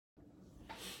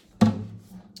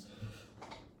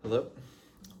Hello,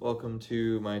 welcome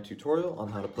to my tutorial on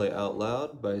how to play Out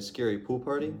Loud by Scary Pool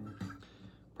Party,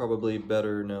 probably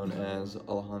better known as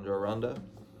Alejandro Aranda.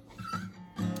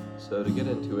 So to get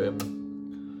into it,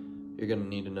 you're going to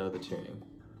need to know the tuning.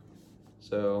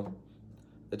 So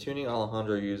the tuning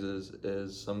Alejandro uses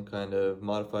is some kind of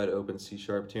modified open C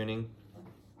sharp tuning,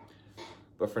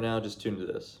 but for now just tune to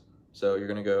this. So you're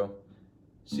going to go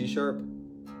C sharp,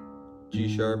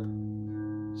 G sharp,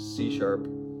 C sharp,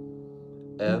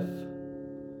 F,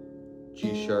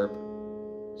 G sharp,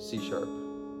 C sharp.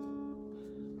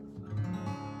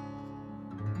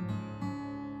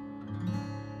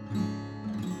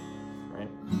 Right?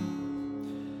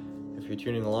 If you're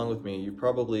tuning along with me, you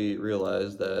probably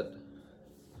realize that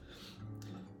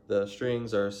the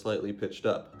strings are slightly pitched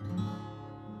up.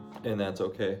 And that's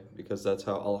okay, because that's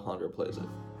how Alejandro plays it.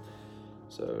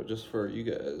 So just for you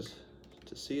guys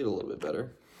to see it a little bit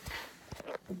better,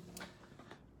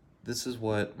 this is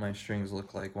what my strings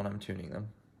look like when I'm tuning them.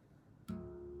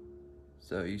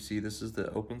 So you see this is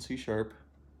the open C sharp,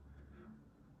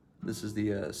 this is the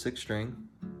 6th string,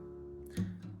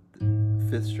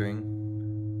 5th string,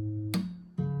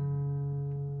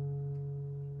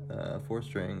 4th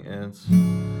string, and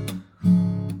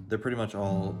they're pretty much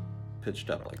all pitched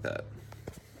up like that.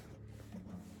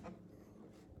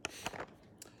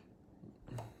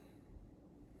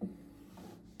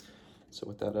 So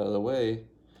with that out of the way,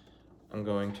 I'm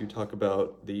going to talk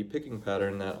about the picking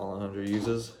pattern that Alejandro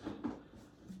uses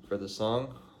for the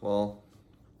song. Well,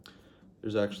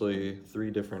 there's actually 3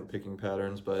 different picking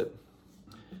patterns, but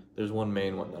there's one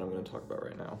main one that I'm going to talk about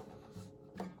right now.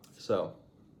 So,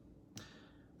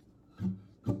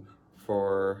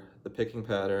 for the picking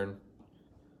pattern,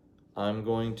 I'm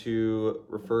going to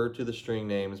refer to the string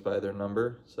names by their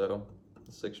number. So,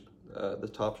 the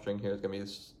top string here is going to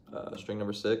be string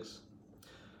number 6.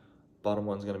 Bottom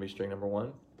one's going to be string number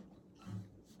 1.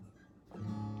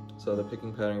 So the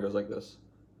picking pattern goes like this: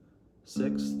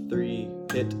 6, 3,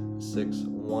 hit, 6,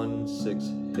 1, 6,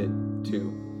 hit,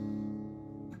 2.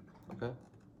 Okay?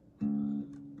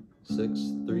 6,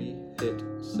 3, hit,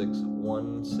 6,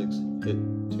 1, 6, hit,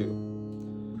 2.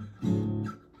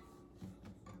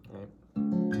 Right?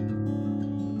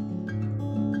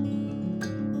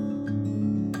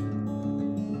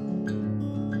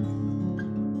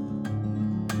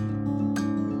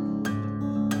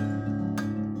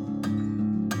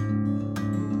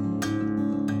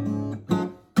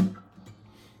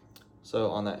 So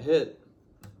on that hit,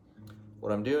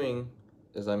 what I'm doing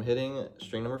is I'm hitting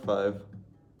string number 5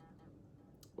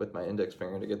 with my index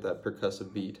finger to get that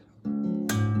percussive beat.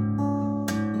 I'm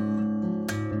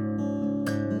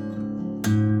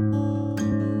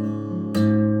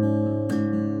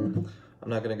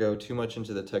not going to go too much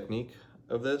into the technique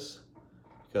of this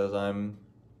because I'm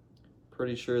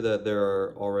pretty sure that there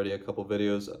are already a couple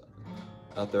videos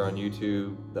out there on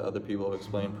YouTube that other people have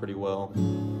explained pretty well.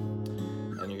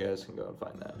 And you guys can go and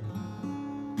find that.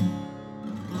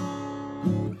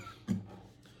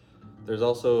 There's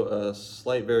also a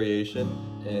slight variation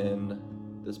in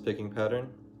this picking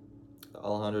pattern that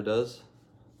Alejandro does.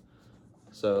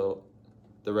 So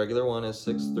the regular one is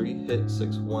 6, 3, hit,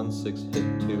 6, 1, 6,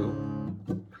 hit,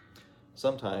 2.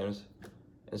 Sometimes,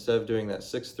 instead of doing that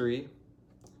 6, 3,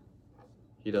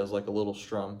 he does like a little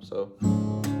strum. So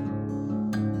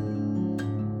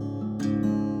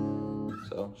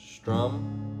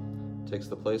strum takes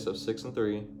the place of 6 and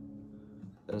 3,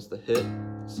 then it's the hit,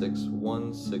 6,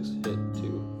 1, 6, hit,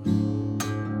 2.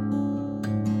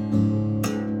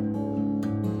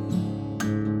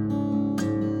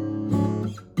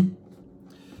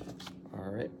 All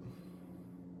right.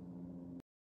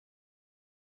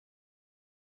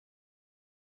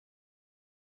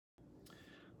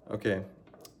 Okay,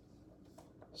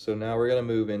 so now we're gonna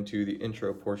move into the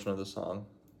intro portion of the song,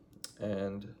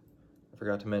 and I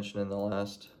forgot to mention in the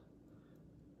last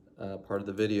part of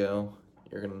the video,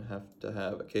 you're going to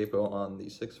have a capo on the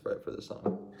 6th fret for the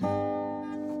song.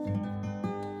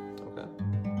 Okay.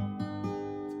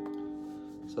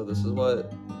 So this is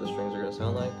what the strings are going to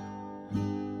sound like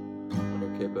when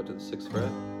you're capo to the 6th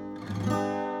fret.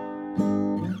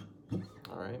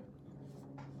 Alright.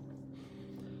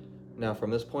 Now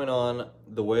from this point on,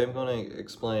 the way I'm going to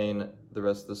explain the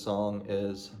rest of the song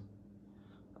is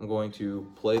I'm going to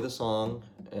play the song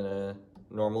in a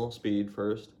normal speed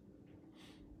first,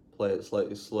 play it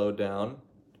slightly slowed down,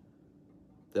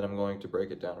 then I'm going to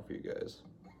break it down for you guys.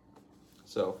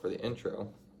 So for the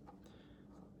intro,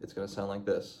 it's going to sound like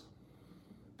this.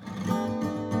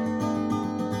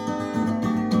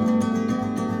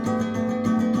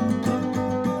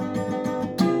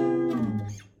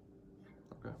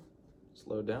 Okay,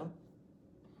 slowed down.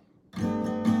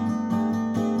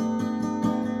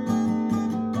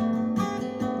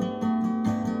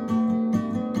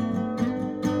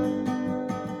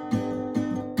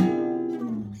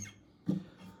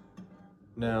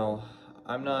 Now,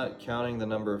 I'm not counting the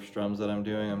number of strums that I'm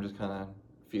doing, I'm just kind of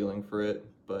feeling for it,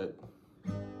 but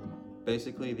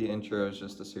basically the intro is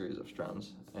just a series of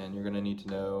strums, and you're going to need to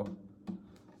know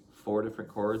 4 different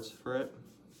chords for it.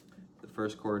 The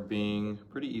first chord being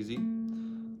pretty easy.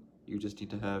 You just need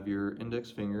to have your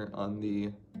index finger on the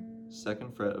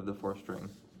 2nd fret of the 4th string.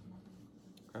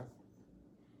 Okay?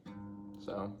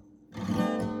 So.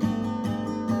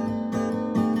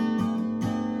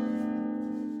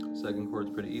 Second chord's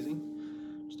pretty easy.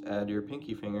 Just add your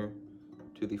pinky finger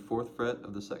to the 4th fret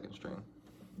of the 2nd string.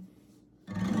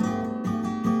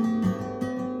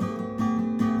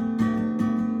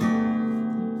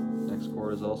 Next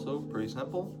chord is also pretty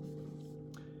simple.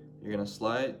 You're going to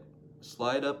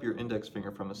slide up your index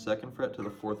finger from the 2nd fret to the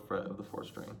 4th fret of the 4th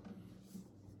string.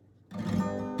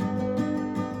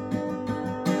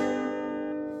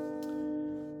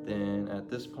 Then at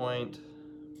this point,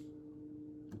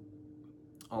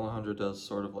 Alejandro does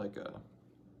sort of like a,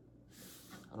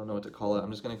 I don't know what to call it, I'm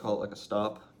just going to call it like a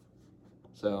stop.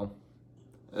 So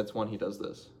that's when he does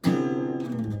this.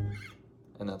 And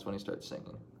that's when he starts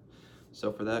singing.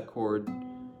 So for that chord,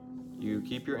 you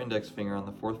keep your index finger on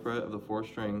the 4th fret of the 4th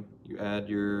string, you add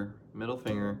your middle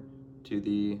finger to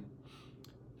the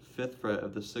 5th fret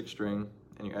of the 6th string,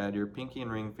 and you add your pinky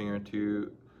and ring finger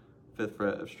to 5th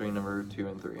fret of string number 2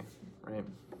 and 3, right?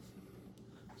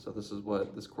 So this is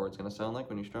what this chord's going to sound like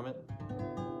when you strum it.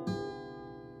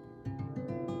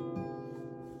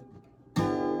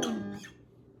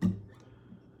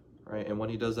 Right, and when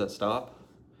he does that stop,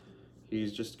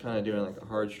 he's just kind of doing like a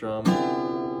hard strum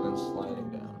and then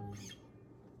sliding down.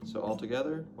 So all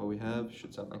together, what we have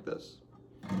should sound like this.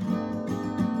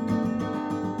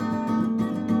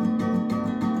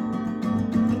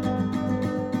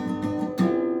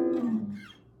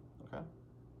 Okay.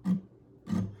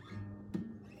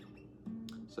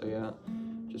 So yeah,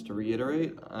 just to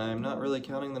reiterate, I'm not really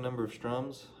counting the number of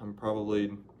strums. I'm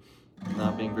probably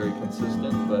not being very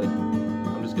consistent, but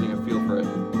I'm just getting a feel for it.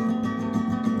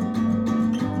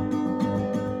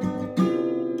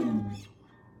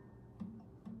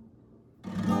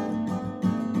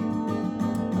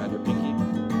 Add your pinky,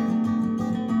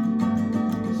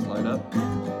 slide up,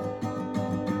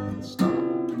 stop.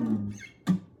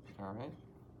 All right.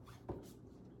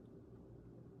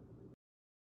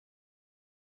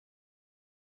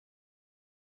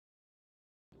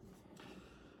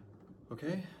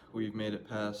 Okay, we've made it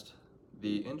past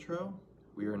the intro.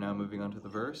 We are now moving on to the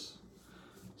verse.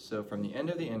 So from the end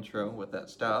of the intro, with that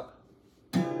stop,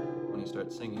 when he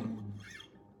starts singing,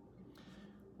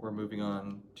 we're moving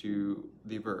on to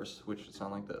the verse, which should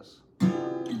sound like this.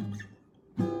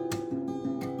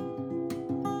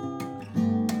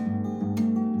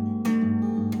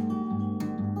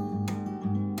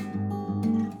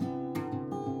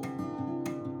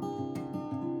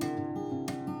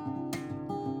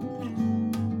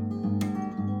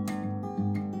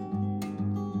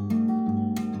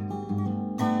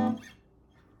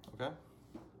 Okay?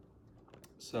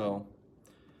 So,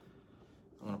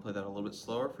 I'm going to play that a little bit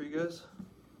slower for you guys.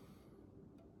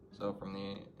 So from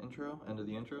the intro, end of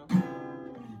the intro.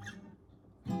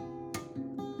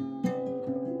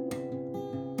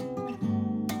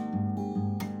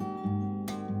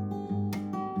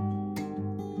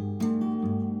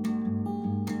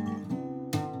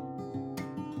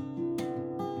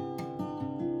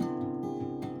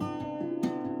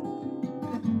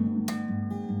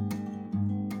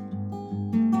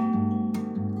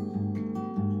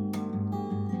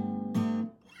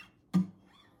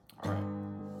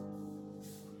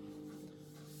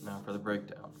 For the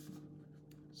breakdown.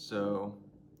 So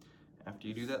after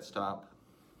you do that stop,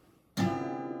 you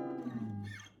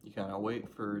kind of wait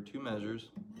for 2 measures,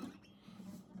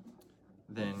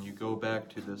 then you go back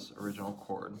to this original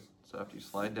chord. So after you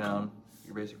slide down,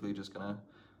 you're basically just gonna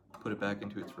put it back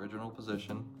into its original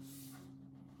position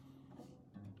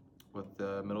with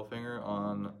the middle finger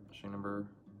on string number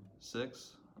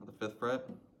 6 of the 5th fret,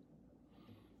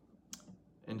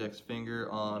 index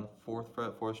finger on 4th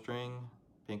fret, 4th string,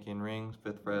 pinky and ring,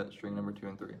 5th fret, string number 2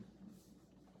 and 3.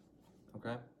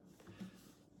 Okay?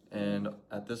 And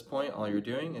at this point, all you're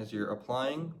doing is you're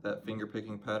applying that finger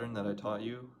picking pattern that I taught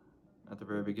you at the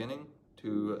very beginning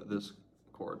to this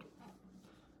chord.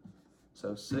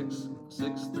 So 6,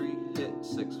 6, 3, hit,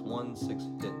 6, 1, 6,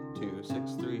 hit, 2,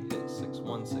 6, 3, hit, 6,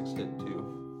 1, 6, hit,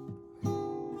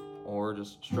 2. Or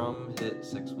just strum, hit,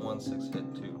 6, 1, 6,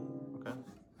 hit, 2. Okay?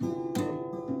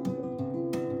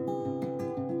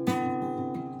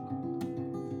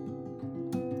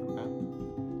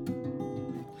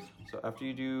 So after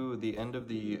you do the end of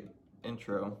the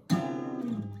intro,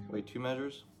 wait 2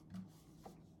 measures,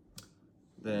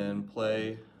 then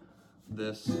play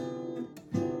this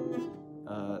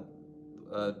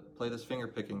finger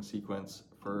picking sequence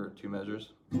for 2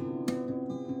 measures.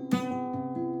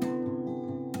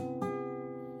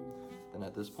 Then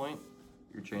at this point,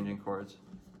 you're changing chords.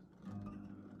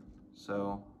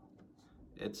 So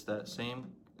it's that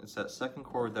second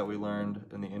chord that we learned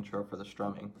in the intro for the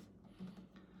strumming,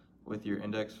 with your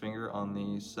index finger on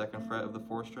the 2nd fret of the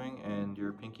 4th string and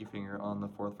your pinky finger on the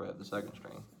 4th fret of the 2nd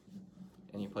string.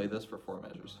 And you play this for 4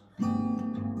 measures.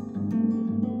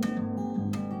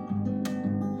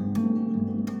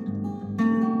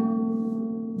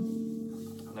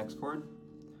 Next chord,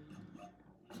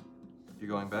 you're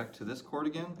going back to this chord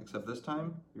again, except this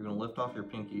time you're going to lift off your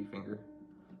pinky finger.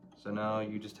 So now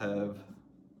you just have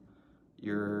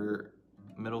your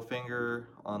middle finger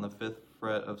on the 5th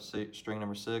fret of string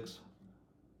number 6,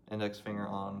 index finger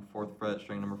on 4th fret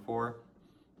string number 4,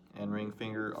 and ring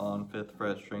finger on 5th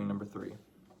fret string number 3.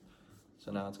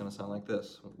 So now it's going to sound like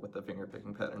this with the finger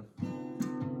picking pattern.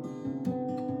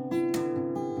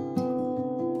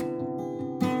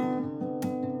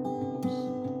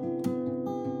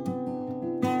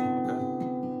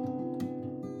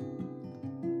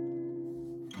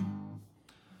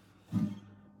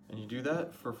 Do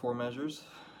that for 4 measures,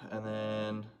 and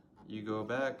then you go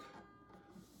back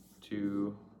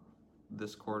to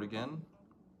this chord again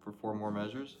for 4 more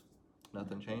measures.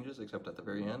 Nothing changes except at the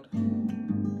very end.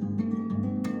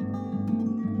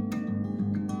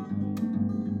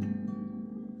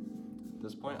 At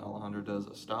this point, Alejandro does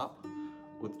a stop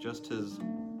with just his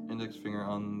index finger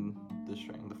on this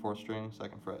string, the 4th string,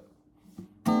 2nd fret.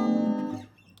 And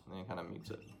then he kind of mutes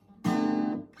it.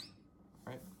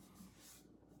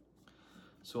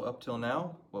 So up till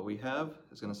now, what we have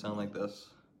is going to sound like this.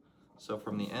 So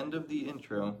from the end of the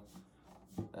intro,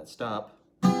 that stop,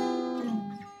 2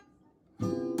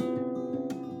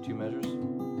 measures,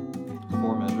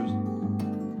 4 measures,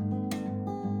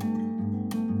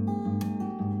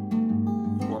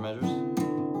 4 measures,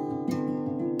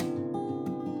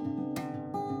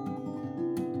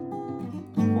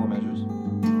 4 measures,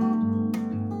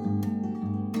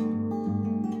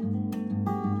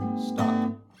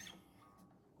 stop.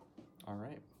 All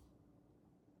right.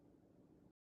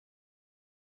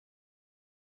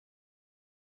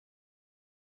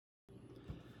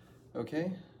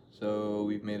 Okay, so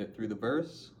we've made it through the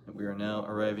verse, and we are now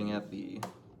arriving at the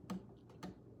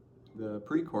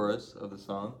pre-chorus of the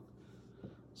song.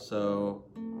 So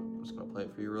I'm just going to play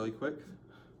it for you really quick.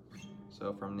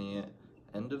 So from the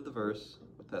end of the verse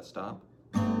with that stop,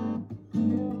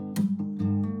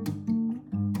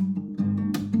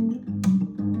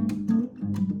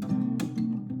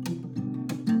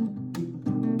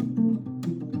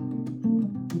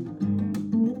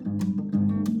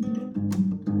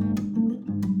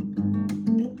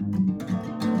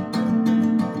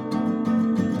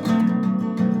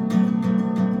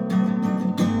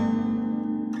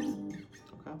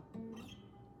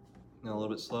 a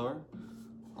little bit slower,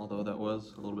 although that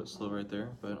was a little bit slow right there,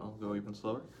 but I'll go even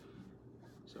slower.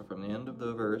 So from the end of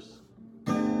the verse,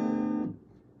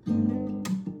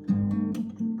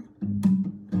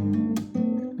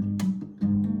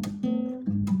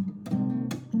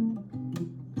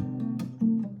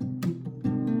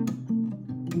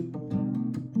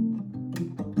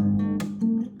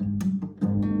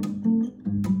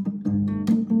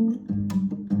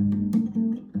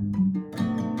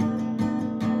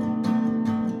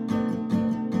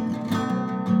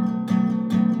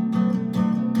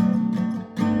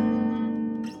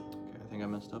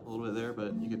 up a little bit there,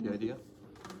 but you get the idea.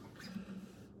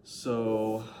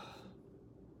 So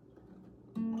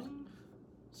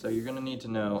you're going to need to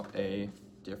know a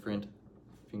different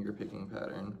finger picking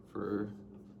pattern for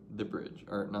the bridge,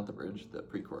 or not the bridge, the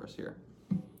pre-chorus here.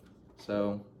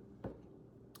 So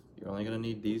you're only going to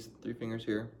need these 3 fingers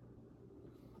here.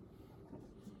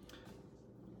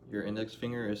 Your index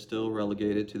finger is still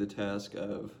relegated to the task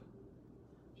of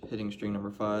hitting string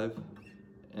number 5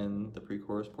 in the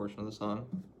pre-chorus portion of the song.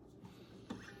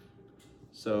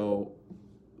 So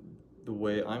the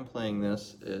way I'm playing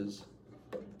this is,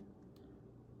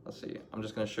 let's see, I'm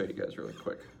just going to show you guys really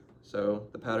quick. So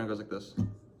the pattern goes like this.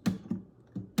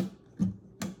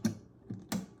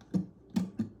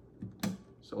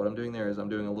 So what I'm doing there is I'm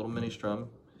doing a little mini strum,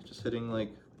 just hitting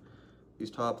like these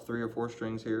top 3 or 4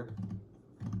 strings here.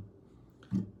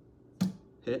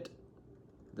 Hit,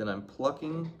 then I'm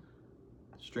plucking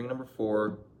string number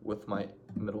 4 with my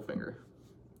middle finger.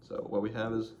 So what we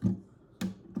have is,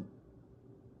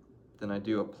 then I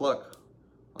do a pluck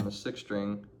on the 6th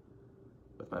string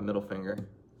with my middle finger,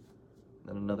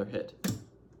 then another hit,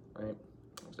 right?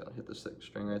 I'm just gonna hit the 6th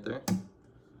string right there.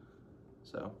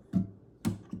 So.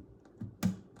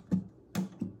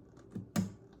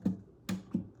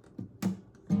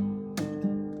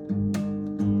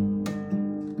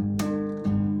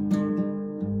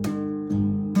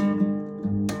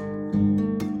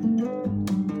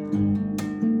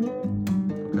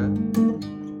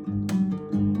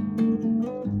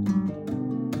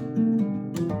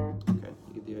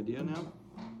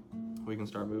 We can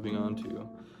start moving on to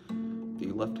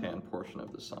the left-hand portion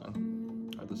of the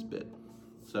song, or this bit.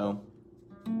 So,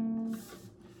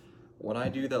 when I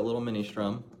do that little mini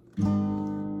strum,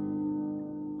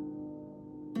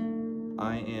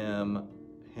 I am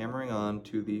hammering on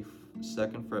to the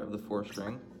 2nd fret of the 4th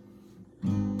string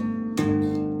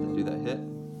to do that hit.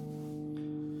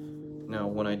 Now,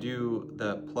 when I do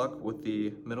that pluck with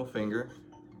the middle finger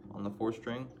on the 4th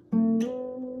string,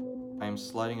 I am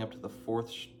sliding up to the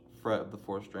 4th fret of the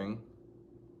 4th string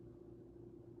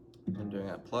and doing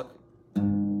that pluck,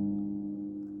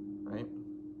 right,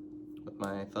 with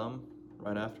my thumb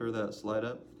right after that slide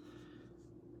up.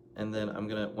 And then I'm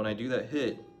gonna, when I do that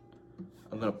hit,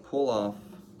 I'm gonna pull off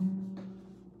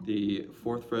the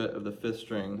 4th fret of the 5th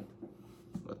string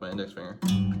with my index finger.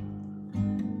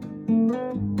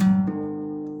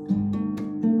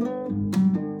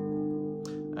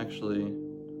 Actually,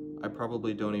 I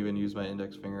probably don't even use my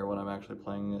index finger when I'm actually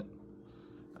playing it.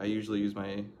 I usually use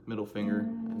my middle finger,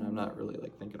 and I'm not really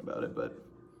like thinking about it, but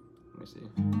let me see.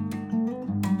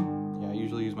 Yeah, I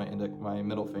usually use my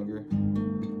middle finger.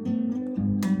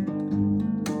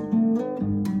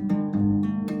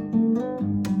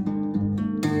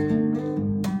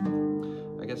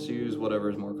 I guess you use whatever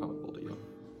is more comfortable to you.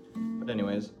 But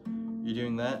anyways, you're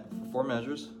doing that for 4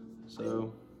 measures.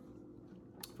 So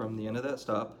from the end of that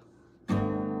stop,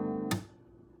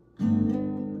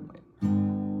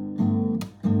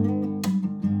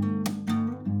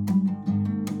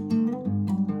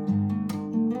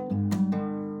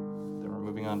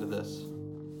 onto this.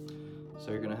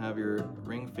 So you're going to have your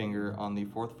ring finger on the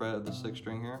 4th fret of the 6th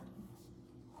string here.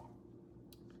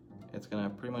 It's going to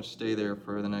pretty much stay there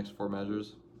for the next 4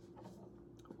 measures.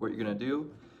 What you're going to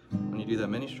do when you do that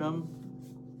mini strum,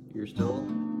 you're still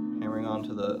hammering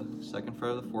onto the 2nd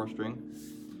fret of the 4th string.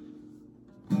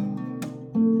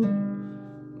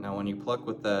 Now when you pluck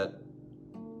with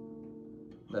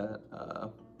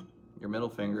your middle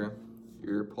finger,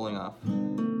 you're pulling off.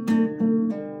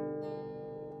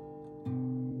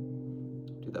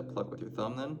 That pluck with your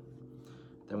thumb then.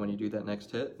 Then when you do that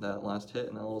next hit, that last hit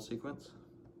in that little sequence,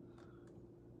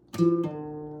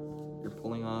 you're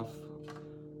pulling off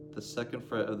the 2nd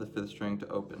fret of the 5th string to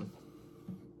open.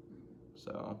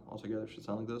 So altogether it should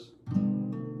sound like this.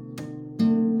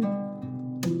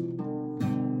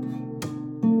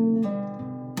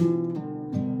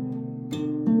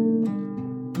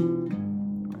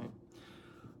 Right.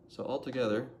 So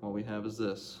altogether what we have is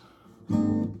this.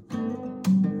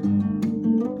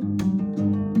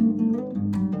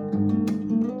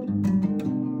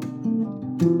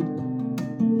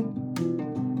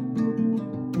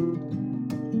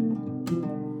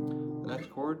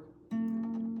 Chord,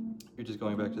 you're just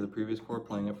going back to the previous chord,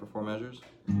 playing it for 4 measures.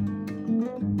 Then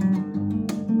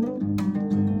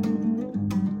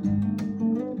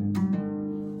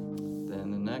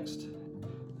the next,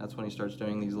 that's when he starts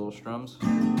doing these little strums,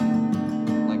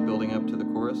 like building up to the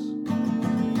chorus. I'm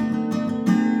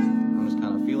just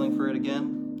kind of feeling for it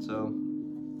again. So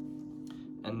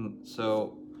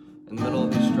in the middle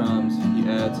of these strums, he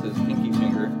adds his pinky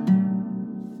finger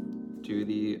to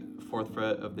the 4th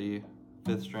fret of the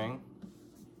 5th string.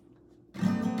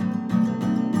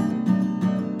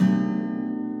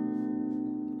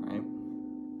 Right?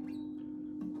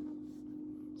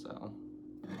 So.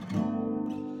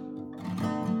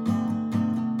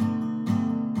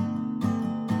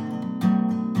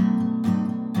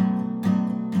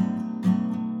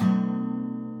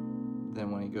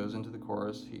 Then when he goes into the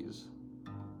chorus,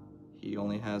 he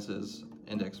only has his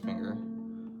index finger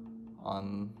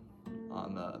on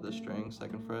the string,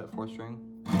 2nd fret, 4th string.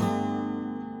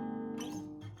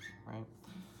 Right?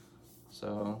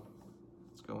 So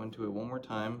let's go into it one more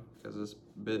time because this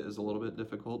bit is a little bit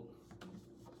difficult.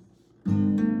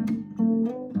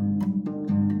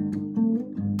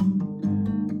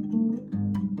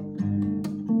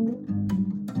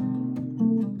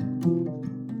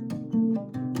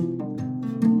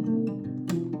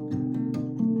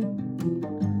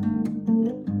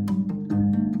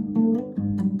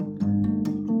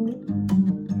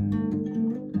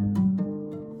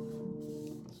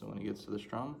 To the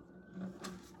strum.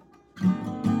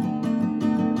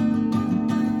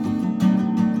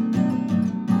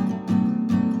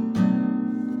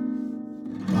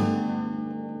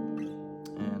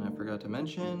 And I forgot to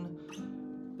mention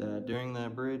that during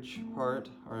that bridge part,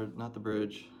 or not the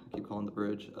bridge, I keep calling it the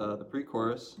bridge, the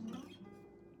pre-chorus,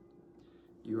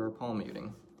 you are palm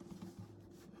muting.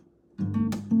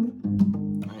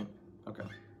 Alright, okay.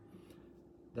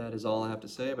 That is all I have to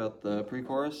say about the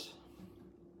pre-chorus.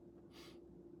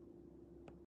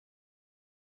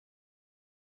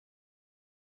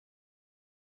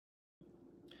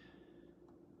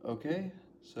 Okay,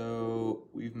 so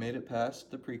we've made it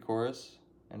past the pre-chorus,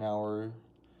 and now we're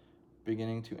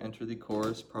beginning to enter the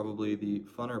chorus, probably the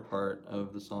funner part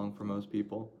of the song for most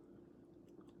people.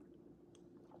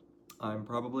 I'm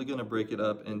probably going to break it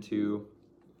up into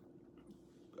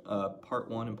part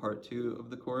 1 and part 2 of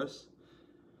the chorus,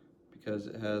 because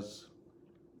it has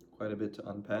quite a bit to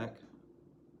unpack.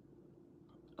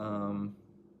 So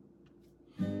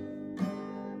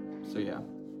yeah,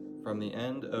 from the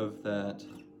end of that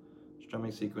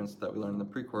strumming sequence that we learned in the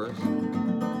pre-chorus,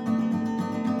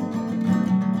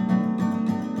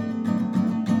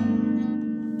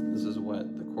 this is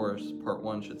what the chorus part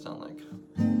 1 should sound like.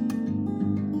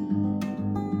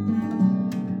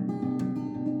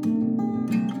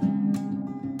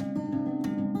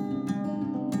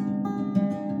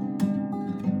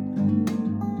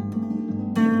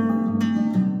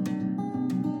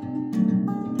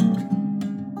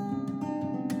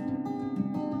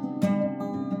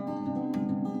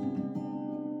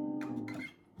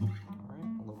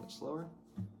 Slower.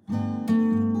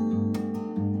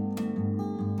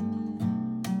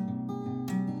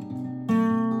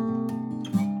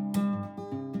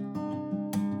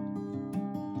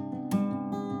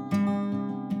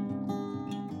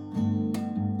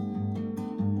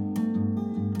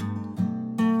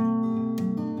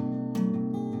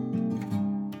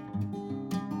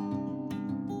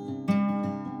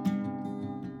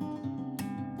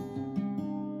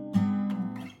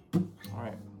 All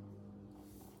right,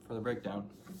 for the breakdown.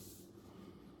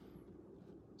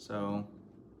 So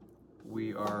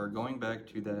we are going back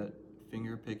to that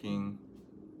finger picking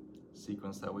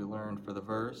sequence that we learned for the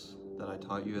verse that I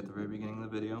taught you at the very beginning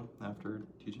of the video after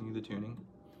teaching you the tuning.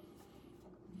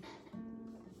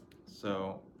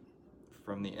 So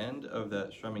from the end of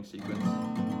that strumming sequence,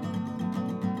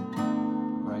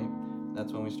 right,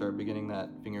 that's when we start beginning that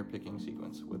finger picking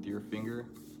sequence with your finger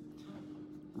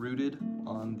rooted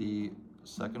on the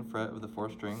 2nd fret of the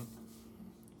 4th string.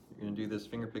 You're going to do this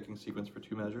finger picking sequence for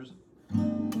 2 measures.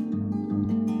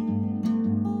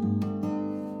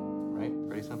 Right?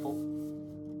 Pretty simple.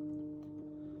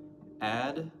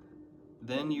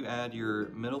 Then you add your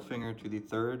middle finger to the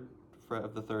 3rd fret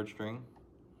of the 3rd string.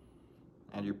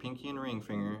 Add your pinky and ring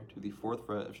finger to the 4th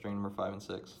fret of string number 5 and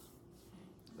 6.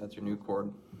 That's your new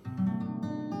chord.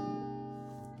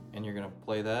 And you're going to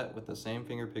play that with the same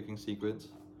finger picking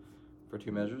sequence for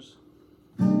 2 measures.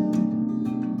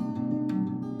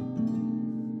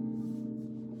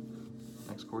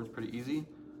 Next chord's pretty easy.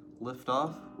 Lift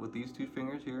off with these 2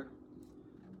 fingers here,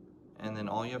 and then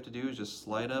all you have to do is just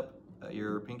slide up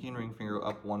your pinky and ring finger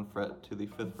up 1 fret to the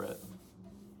 5th fret.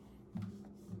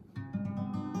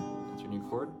 That's your new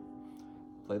chord.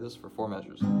 Play this for 4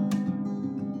 measures. I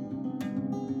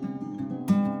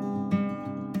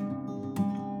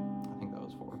think that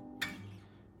was 4.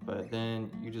 But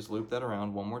then you just loop that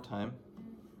around 1 more time.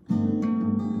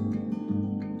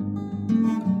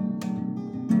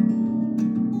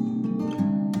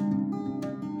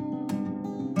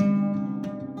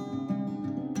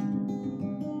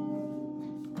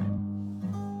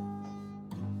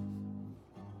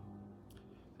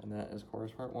 And that is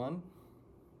chorus part 1.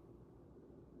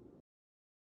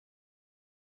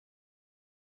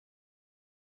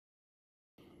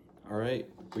 All right,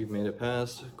 we've made it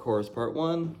past chorus part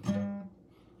 1.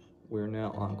 We're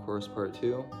now on chorus part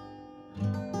 2.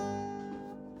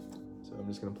 So I'm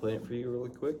just gonna play it for you really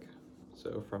quick.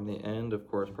 So from the end of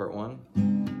chorus part 1.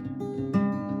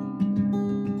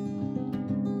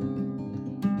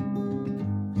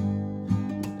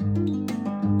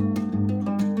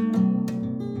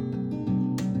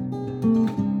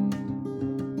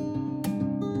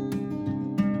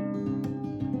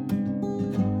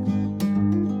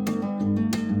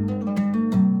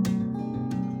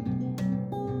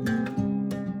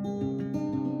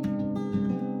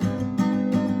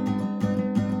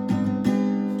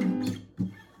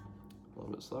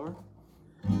 Slower.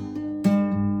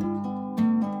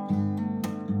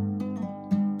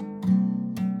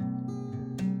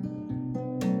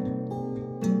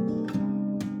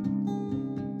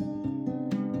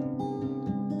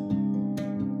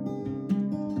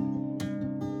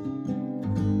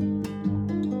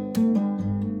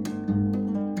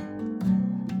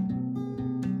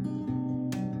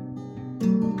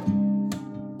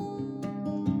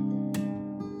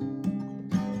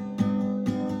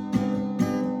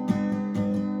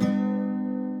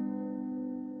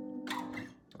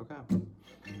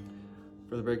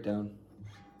 breakdown.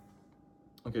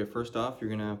 Okay, first off, you're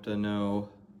gonna have to know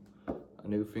a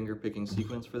new finger picking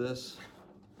sequence for this.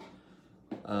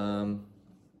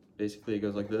 Basically it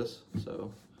goes like this.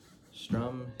 So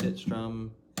strum, hit,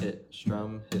 strum, hit,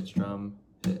 strum, hit, strum,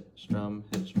 hit, strum,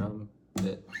 hit, strum,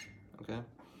 hit. Okay?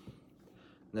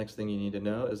 Next thing you need to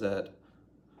know is that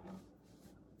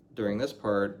during this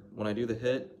part, when I do the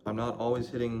hit, I'm not always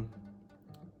hitting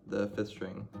the 5th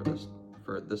string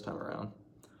for this time around.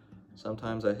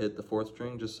 Sometimes I hit the 4th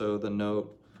string just so the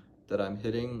note that I'm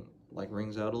hitting like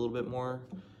rings out a little bit more.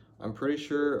 I'm pretty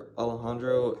sure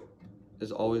Alejandro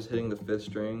is always hitting the 5th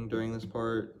string during this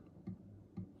part,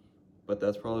 but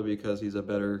that's probably because he's a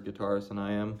better guitarist than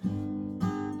I am.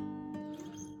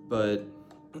 But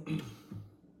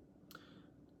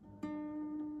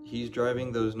he's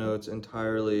driving those notes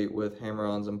entirely with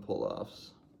hammer-ons and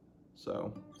pull-offs.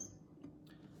 So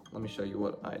let me show you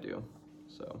what I do.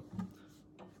 So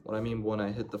what I mean when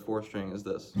I hit the 4th string is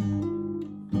this. So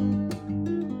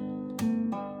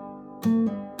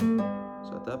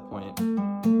at that point,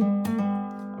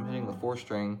 I'm hitting the 4th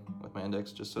string with my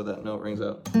index just so that note rings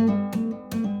out,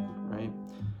 right?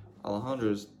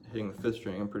 Alejandro's hitting the 5th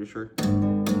string, I'm pretty sure.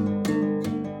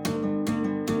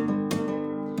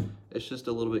 It's just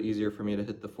a little bit easier for me to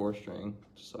hit the 4th string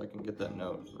just so I can get that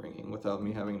note ringing without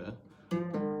me having to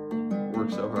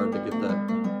work so hard to get that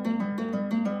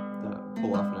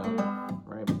pull-off note,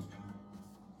 right?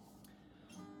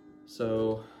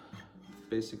 So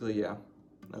basically, yeah,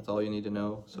 that's all you need to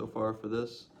know so far for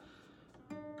this.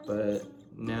 But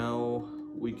now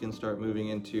we can start moving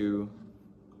into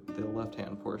the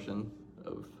left-hand portion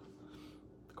of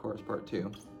the chorus part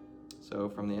 2. So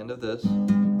from the end of this,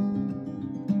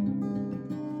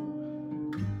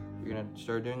 you're gonna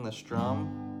start doing the strum.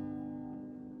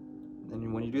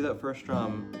 And when you do that first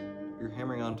strum, you're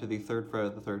hammering onto the 3rd fret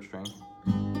of the 3rd string.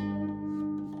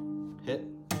 Hit,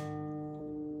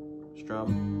 strum.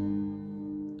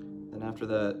 Then after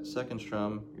that 2nd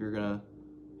strum, you're gonna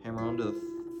hammer onto the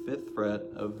 5th fret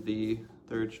of the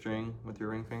 3rd string with your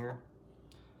ring finger.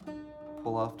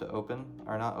 Pull off to open,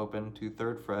 or not open, to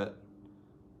 3rd fret,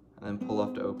 and then pull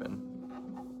off to open.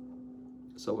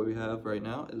 So what we have right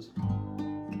now is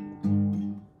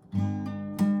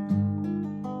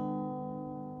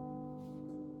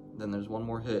then there's one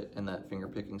more hit in that finger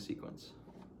picking sequence,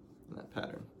 in that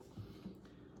pattern.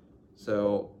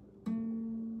 So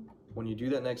when you do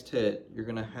that next hit, you're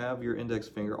gonna have your index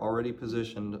finger already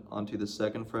positioned onto the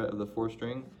 2nd fret of the 4th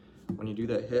string. When you do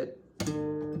that hit,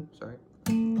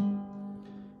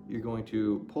 you're going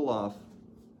to pull off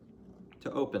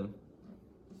to open.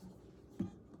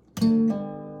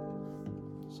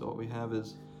 So what we have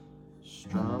is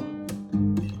strum,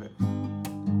 okay.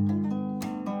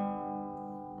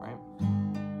 Right?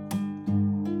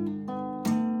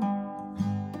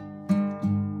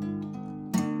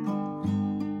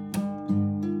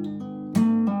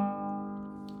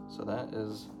 So that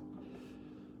is,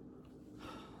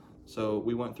 so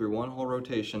we went through one whole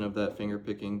rotation of that finger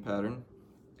picking pattern.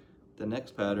 The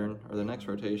next pattern, or the next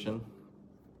rotation,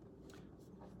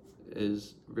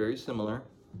 is very similar.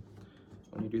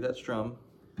 When you do that strum,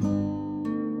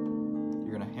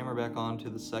 you're gonna hammer back onto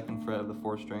the 2nd fret of the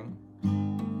 4th string,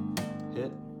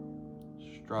 hit,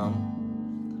 strum,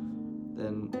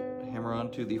 then hammer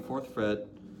onto the 4th fret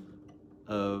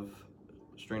of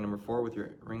string number 4 with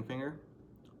your ring finger,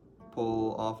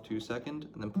 pull off to 2nd,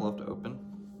 and then pull off to open.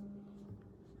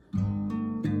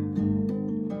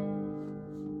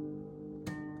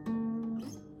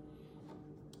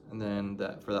 And then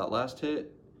for that last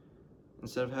hit,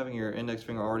 instead of having your index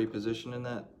finger already positioned in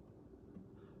that,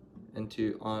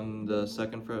 on the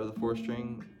 2nd fret of the 4th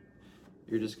string,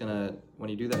 you're just gonna, when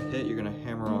you do that hit, you're gonna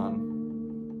hammer on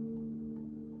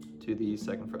to the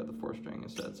 2nd fret of the 4th string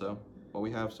instead. So what we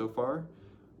have so far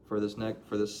for this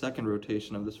 2nd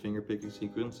rotation of this finger picking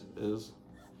sequence is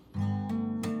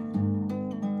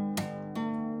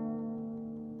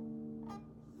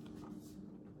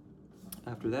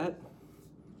after that,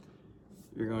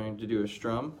 you're going to do a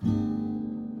strum,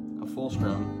 a full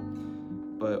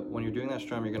strum, but when you're doing that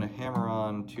strum, you're going to hammer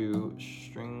on to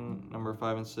string number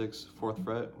 5 and 6, 4th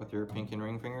fret with your pinky and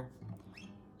ring finger.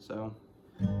 So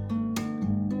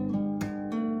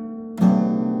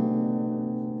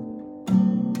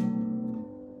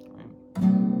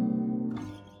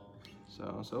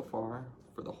so far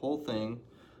for the whole thing,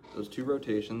 those 2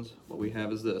 rotations, what we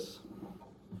have is this.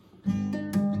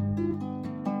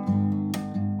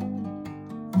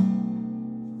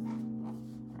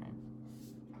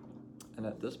 And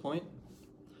at this point,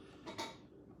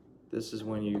 this is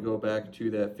when you go back to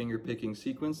that finger picking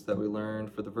sequence that we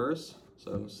learned for the verse.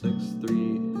 So 6,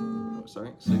 3,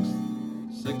 sorry, 6,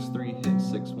 6, 3, hit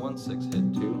 6, 1, 6, hit 2.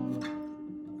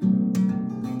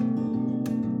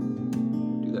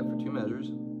 Do that for 2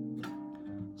 measures.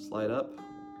 Slide up,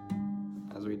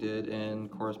 as we did in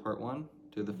chorus part 1,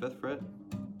 to the 5th fret.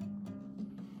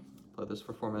 Play this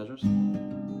for 4 measures,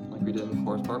 like we did in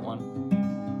chorus part 1.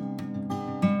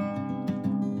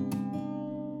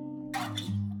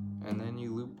 And then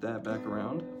you loop that back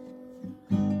around.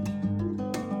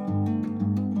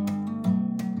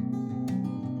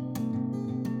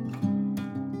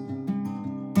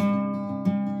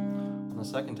 On the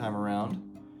second time around,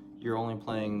 you're only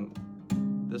playing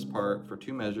this part for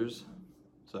 2 measures.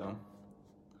 So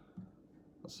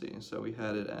let's see, so we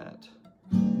had it at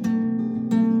 2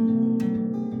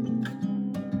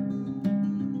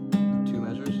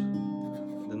 measures.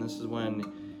 Then this is when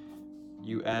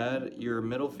you add your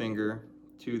middle finger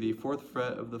to the 4th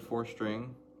fret of the 4th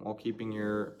string while keeping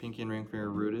your pinky and ring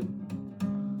finger rooted.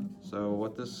 So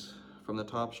what this, from the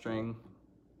top string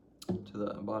to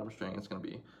the bottom string, it's going to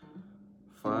be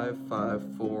 5,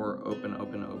 5, 4, open,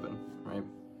 open, open, right?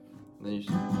 And then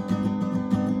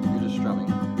you're just strumming.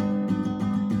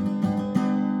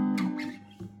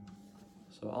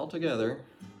 So all together,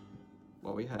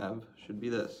 what we have should be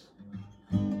this.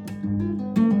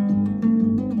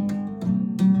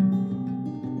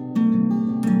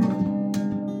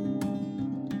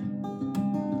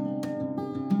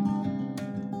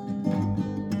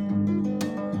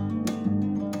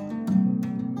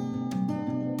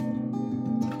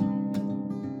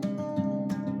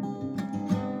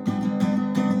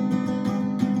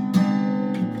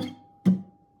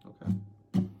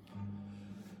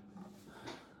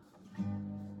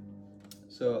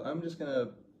 So I'm just gonna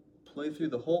play through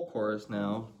the whole chorus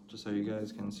now, just so you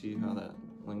guys can see how that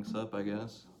links up, I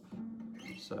guess.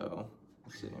 So,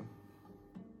 let's see.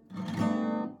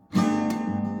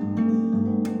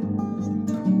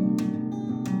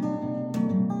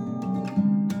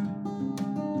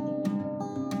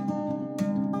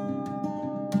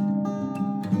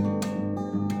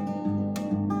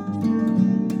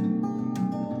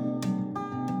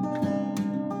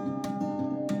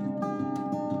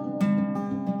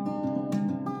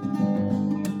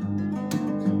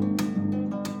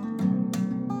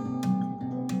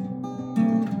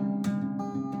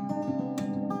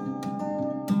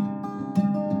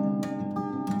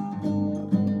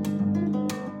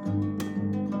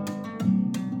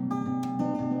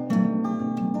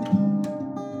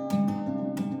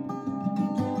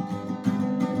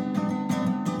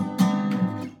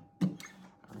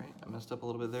 Up a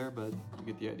little bit there, but you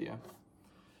get the idea.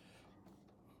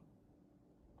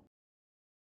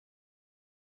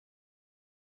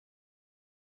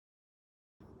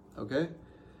 Okay,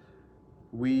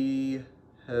 we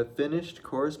have finished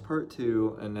chorus part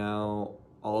 2, and now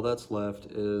all that's left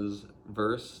is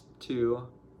verse 2,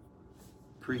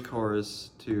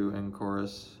 pre-chorus 2, and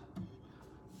chorus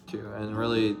 2. And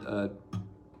really,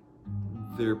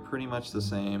 they're pretty much the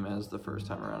same as the first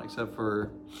time around, except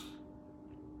for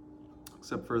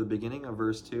the beginning of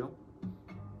verse 2.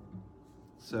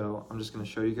 So I'm just going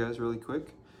to show you guys really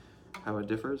quick how it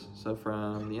differs. So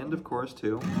from the end of chorus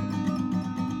 2,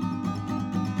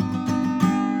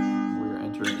 we're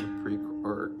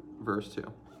entering verse 2.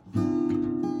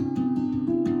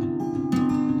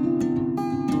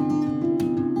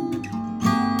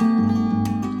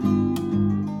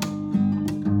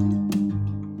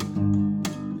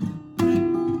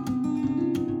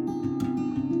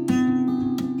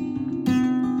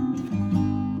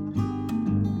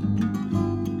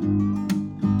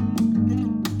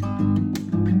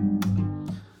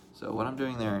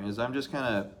 I'm just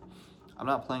I'm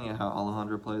not playing it how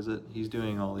Alejandro plays it. He's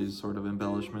doing all these sort of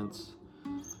embellishments.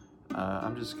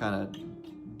 I'm just kind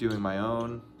of doing my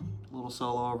own little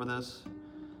solo over this.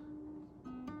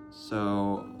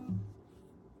 So,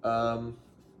 I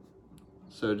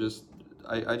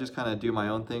just kind of do my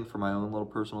own thing for my own little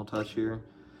personal touch here.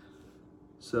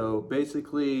 So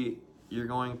basically, you're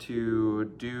going to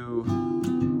do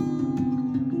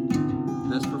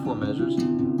this for 4 measures.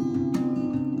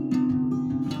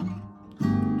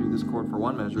 Chord for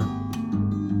 1 measure,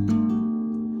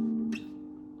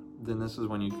 then this is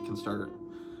when you can start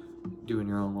doing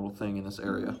your own little thing in this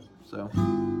area. So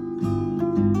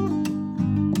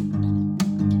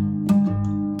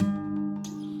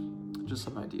just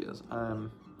some ideas.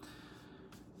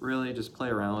 Really just play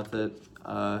around with it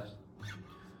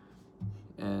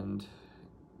and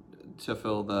to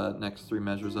fill the next 3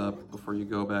 measures up before you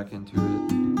go back into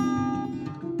it.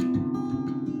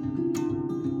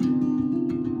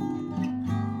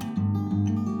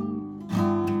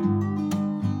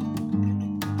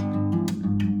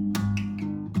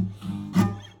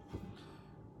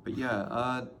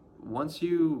 once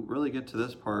you really get to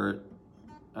this part,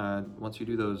 once you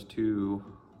do those two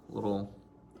little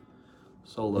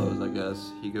solos, I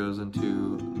guess, he goes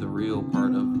into the real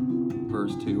part of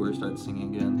verse 2 where he starts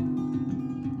singing again.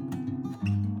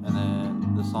 And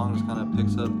then the song just kind of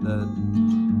picks up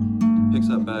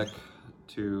back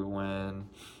to when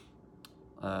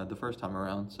the first time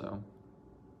around. So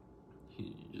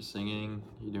you're just singing,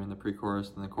 you're doing the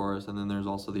pre-chorus and the chorus, and then there's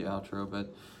also the outro,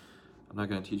 but I'm not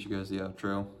going to teach you guys the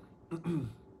outro.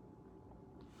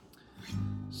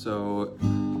 So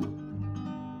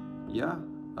yeah,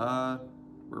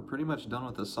 we're pretty much done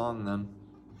with the song then.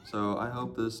 So I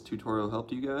hope this tutorial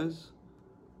helped you guys.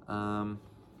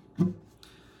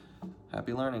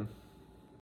 Happy learning.